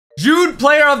June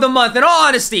player of the month. In all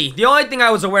honesty, the only thing I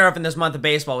was aware of in this month of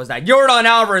baseball was that YORDAN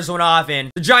Alvarez went off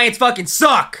and the Giants fucking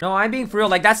suck. No, I'm being for real.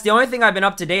 Like, that's the only thing I've been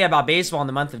up to date about baseball in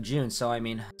the month of June. So, I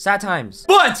mean, sad times.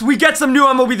 But we get some new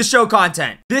MLB The Show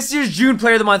content. This year's June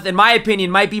player of the month, in my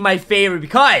opinion, might be my favorite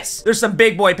because there's some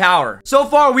big boy power. So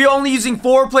far, we're only using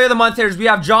 4 player of the month hitters. We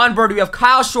have John Bird, we have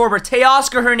Kyle Schwarber,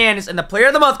 Teoscar Hernandez, and the player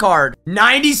of the month card,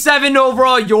 97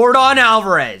 overall, YORDAN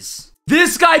Alvarez.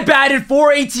 This guy batted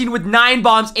 .418 with 9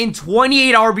 bombs and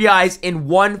 28 RBIs in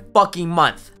 1 fucking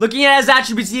month. Looking at his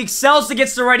attributes, he excels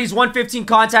against the righties, 115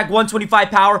 contact,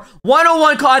 125 power,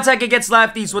 101 contact against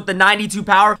lefties with the 92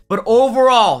 power. But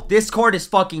overall, this card is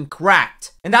fucking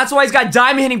cracked. And that's why he's got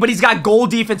diamond hitting, but he's got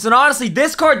gold defense. And honestly,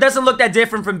 this card doesn't look that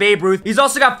different from Babe Ruth. He's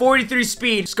also got 43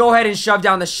 speed. Just go ahead and shove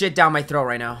down the shit down my throat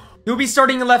right now. He'll be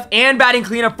starting in left and batting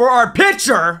cleanup for our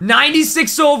pitcher.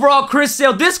 96 overall, Chris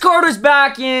Sale. This card was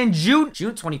back in June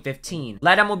 2015.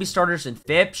 Led MLB starters in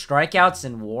FIP, strikeouts,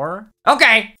 and WAR.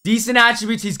 Okay. Decent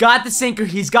attributes. He's got the sinker.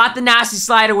 He's got the nasty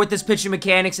slider with his pitching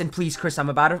mechanics. And please, Chris, I'm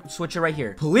about to switch it right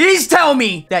here. Please tell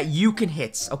me that you can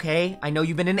hit, okay? I know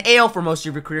you've been an AL for most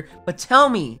of your career, but tell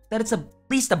me that it's at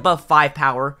least above 5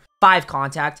 power, 5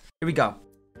 contact. Here we go.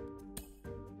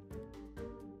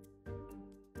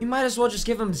 You might as well just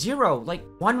give him 0. Like,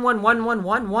 1, 1, 1, 1,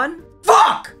 1, 1.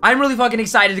 Fuck! I'm really fucking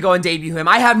excited to go and debut him.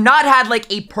 I have not had,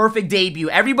 like, a perfect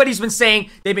debut. Everybody's been saying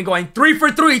they've been going 3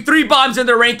 for 3, 3 bombs in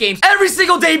their ranked games. Every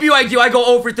single debut I do, I go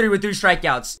 0 for 3 with 3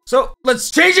 strikeouts. So, let's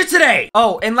change it today.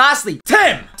 Oh, and lastly,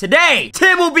 Tim. Today,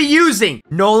 Tim will be using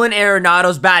Nolan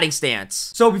Arenado's batting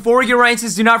stance. So, before we get right into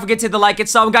this, do not forget to hit the like and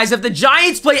sub. Guys, if the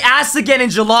Giants play ass again in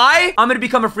July, I'm gonna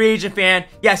become a free agent fan.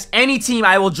 Yes, any team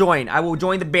I will join. I will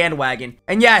join the bandwagon.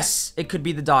 And yes, it could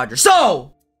be the Dodgers.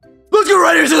 So, let's get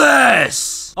right into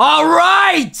this!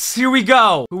 Alright! Here we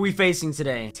go. Who are we facing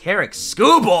today? Tarek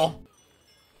Skubal.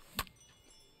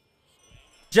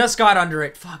 Just got under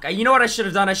it. Fuck. You know what I should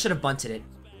have done? I should have bunted it.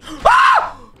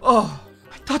 Ah! Oh,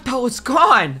 I thought that was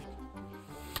gone.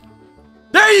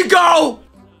 There you go!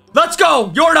 Let's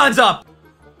go! Yordan's up!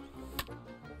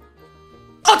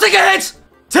 I'll take a hit!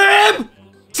 Tim!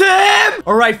 Tim!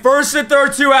 Alright, first and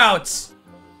third, 2 outs.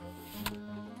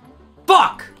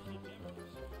 Fuck!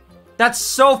 That's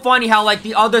so funny how, like,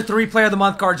 the other 3 player of the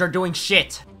month cards are doing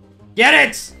shit. Get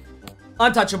it?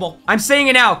 Untouchable. I'm saying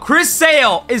it now. Chris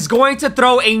Sale is going to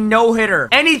throw a no-hitter.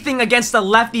 Anything against a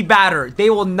lefty batter, they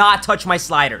will not touch my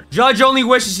slider. Judge only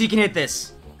wishes he can hit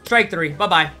this. Strike 3.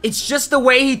 Bye-bye. It's just the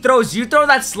way he throws. You throw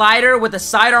that slider with a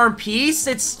sidearm piece,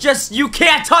 it's just, you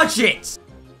can't touch it.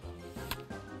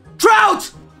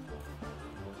 Trout!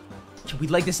 Can we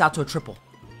leg this out to a triple?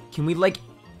 Can we, like...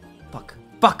 Fuck.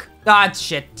 Fuck. Ah,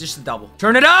 shit. Just a double.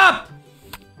 Turn it up!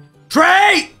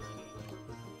 Trey!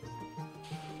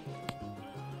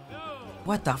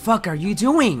 What the fuck are you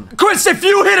doing? Chris, if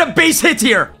you hit a base hit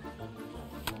here!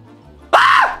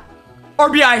 Ah!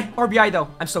 RBI. RBI, though.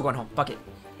 I'm still going home. Fuck it.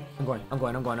 I'm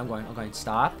going.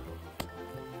 Stop.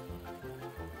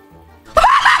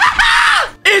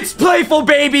 It's playful,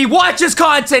 baby! Watch his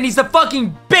content! He's the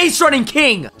fucking base running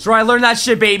king! That's where I learned that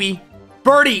shit, baby.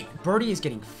 Birdie. Birdie is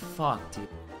getting fucked, dude.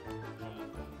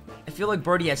 I feel like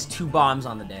Birdie has 2 bombs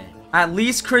on the day. At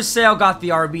least Chris Sale got the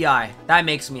RBI. That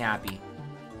makes me happy.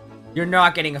 You're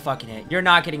not getting a fucking hit. You're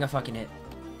not getting a fucking hit.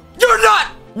 You're not!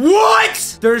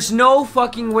 What? There's no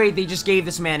fucking way they just gave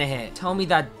this man a hit. Tell me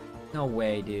that. No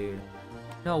way, dude.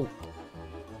 No.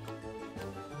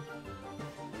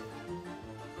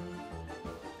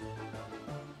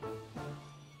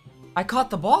 I caught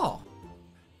the ball.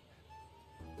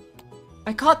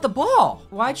 I caught the ball.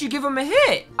 Why'd you give him a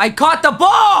hit? I caught the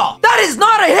ball. That is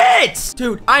not a hit.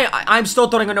 Dude, I'm still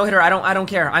throwing a no-hitter. I don't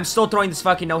care. I'm still throwing this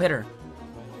fucking no-hitter.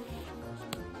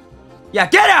 Yeah,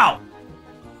 get out.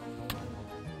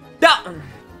 Now,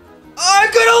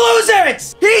 I'm gonna lose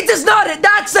it. He does not hit.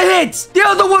 That's a hit. The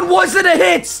other one wasn't a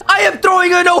hit. I am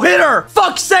throwing a no-hitter.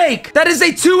 Fuck's sake. That is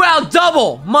a 2-out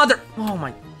double. Mother. Oh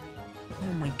my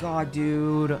God,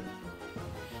 dude.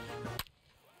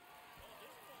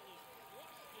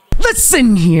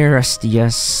 Listen here,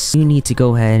 SDS. You need to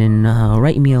go ahead and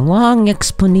write me a long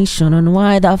explanation on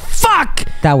why the fuck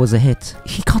that was a hit.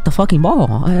 He caught the fucking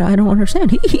ball. I don't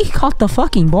understand. He caught the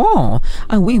fucking ball.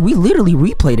 We literally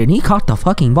replayed it and he caught the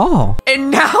fucking ball. And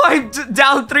now I'm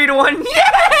down 3-1.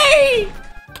 Yay!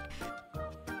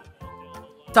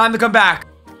 Time to come back.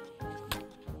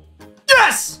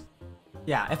 Yes!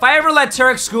 Yeah, if I ever let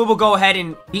Tarek Skubal go ahead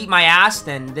and beat my ass,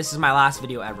 then this is my last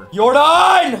video ever.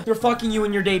 Yordan! They're fucking you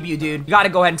in your debut, dude. You gotta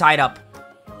go ahead and tie it up.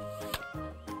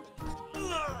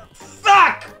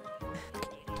 Fuck!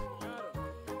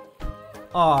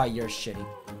 Oh, you're shitty.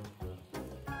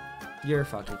 You're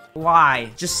fucking...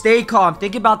 Why? Just stay calm.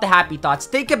 Think about the happy thoughts.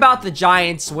 Think about the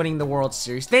Giants winning the World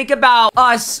Series. Think about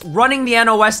us running the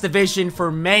NL West division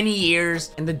for many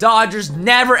years, and the Dodgers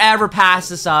never ever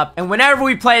pass us up. And whenever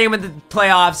we play them in the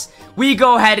playoffs, we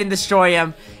go ahead and destroy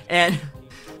them. And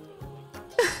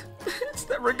it's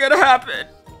never gonna happen.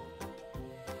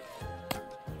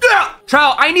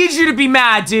 Trout, I need you to be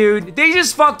mad, dude. They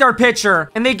just fucked our pitcher,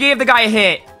 and they gave the guy a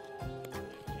hit.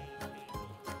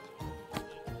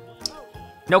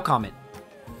 No comment.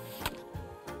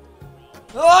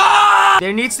 Ah!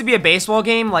 There needs to be a baseball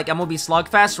game like MLB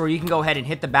Slugfest where you can go ahead and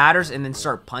hit the batters and then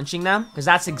start punching them. Because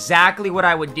that's exactly what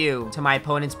I would do to my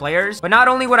opponent's players. But not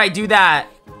only would I do that,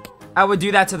 I would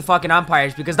do that to the fucking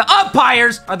umpires. Because the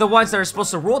umpires are the ones that are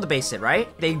supposed to rule the base hit, right?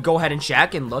 They go ahead and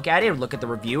check and look at it or look at the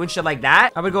review and shit like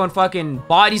that. I would go and fucking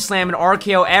body slam and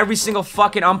RKO every single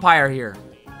fucking umpire here.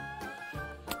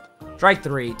 Strike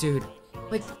 3, dude.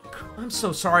 Like, I'm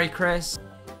so sorry, Chris.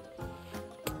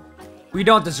 We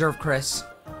don't deserve Chris.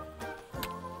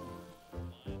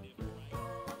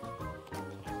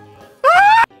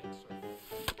 Ah!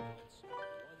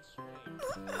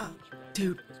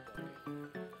 Dude.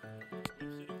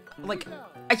 Like,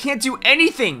 I can't do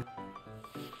anything.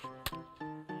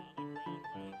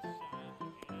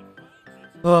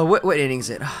 Oh, what inning is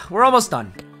it? We're almost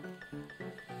done.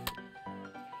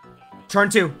 Turn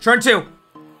 2. Turn 2.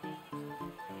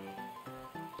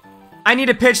 I need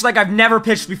to pitch like I've never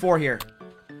pitched before here.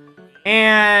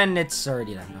 And it's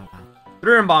already done. No.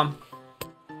 3-run bomb.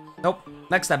 Nope.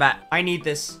 Next at bat. I need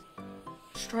this.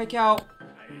 Strikeout.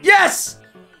 Yes!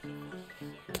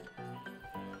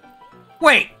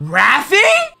 Wait, Raffy?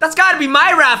 That's gotta be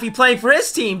my Raffy playing for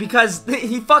his team because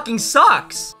he fucking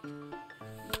sucks.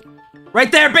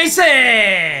 Right there, base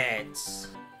hits!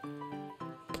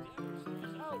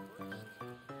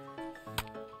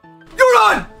 You're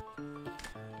on!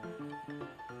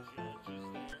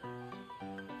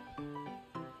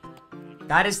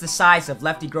 That is the size of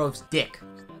Lefty Grove's dick.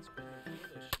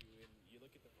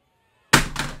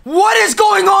 What is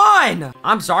going on?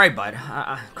 I'm sorry, bud.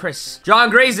 Chris. John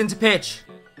Gray's into pitch.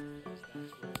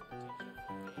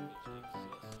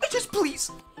 Just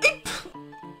please.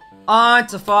 On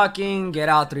to fucking get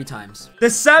out 3 times. The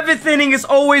 7th inning is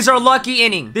always our lucky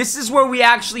inning. This is where we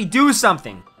actually do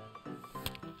something.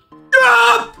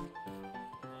 Up!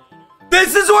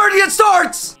 This is where it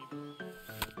starts!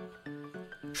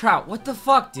 Trout, what the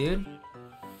fuck, dude?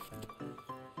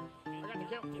 I got to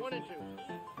count 1 and 2.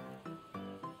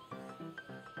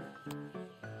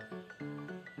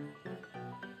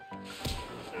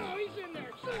 Oh, he's in there.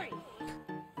 Sorry.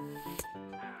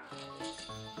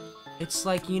 It's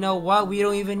like, you know what? We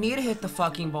don't even need to hit the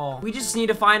fucking ball. We just need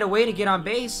to find a way to get on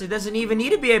base. It doesn't even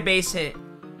need to be a base hit.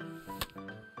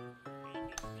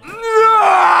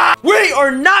 We are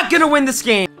not gonna win this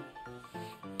game.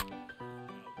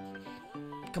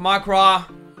 Come on, Craw.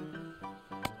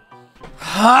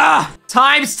 Ah,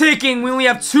 time's ticking. We only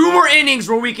have 2 more innings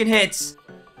where we can hit.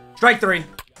 Strike 3.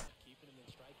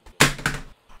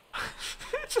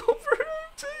 It's over.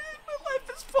 My life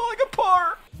is falling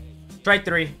apart. Strike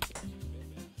 3.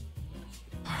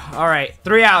 All right,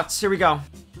 3 outs. Here we go.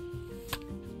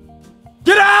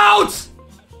 Get out!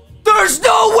 There's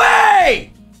no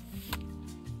way!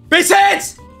 Base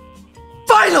hits!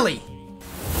 Finally!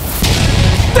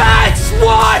 That's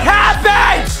what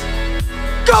happens!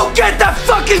 Go get the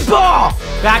fucking ball!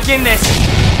 Back in this.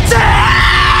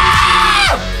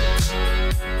 Damn!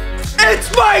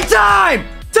 It's my time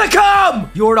to come!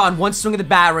 Yordan, 1 swing of the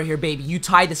bat right here, baby. You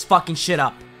tie this fucking shit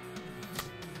up.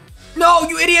 No,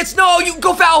 you idiots! No, you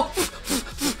go foul!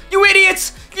 You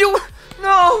idiots! You...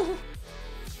 No!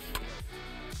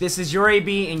 This is your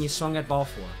AB, and you swung at ball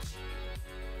 4.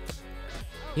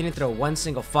 You didn't throw 1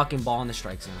 single fucking ball in the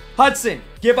strike zone. Hudson,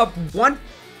 give up 1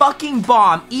 fucking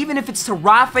bomb, even if it's to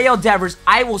Rafael Devers,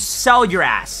 I will sell your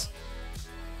ass.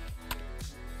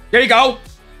 There you go.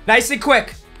 Nice and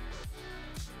quick.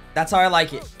 That's how I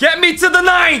like it. Get me to the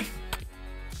 9th!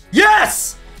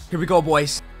 Yes! Here we go,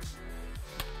 boys.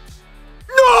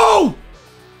 No!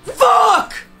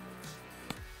 Fuck!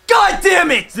 God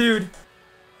damn it, dude.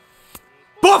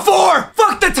 Before!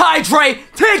 Fuck the tie, Trey!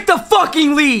 Take the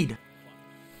fucking lead!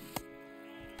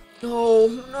 No,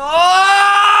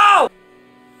 no!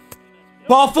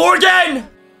 Ball 4 again!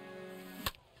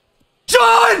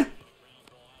 John!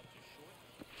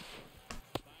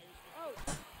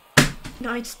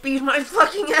 9 speed my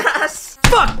fucking ass!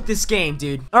 Fuck this game,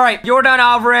 dude. Alright, Yordan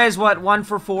Alvarez, what, 1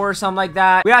 for 4 or something like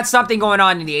that. We had something going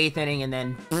on in the 8th inning and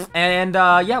then...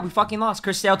 yeah, we fucking lost.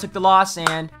 Chris Sale took the loss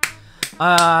and...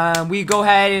 we go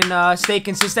ahead and stay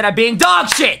consistent at being dog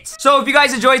shit. So if you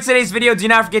guys enjoyed today's video, do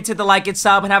not forget to hit the like and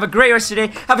sub, and have a great rest of your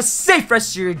day. Have a safe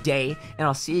rest of your day, and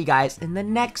I'll see you guys in the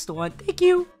next one. Thank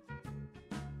you.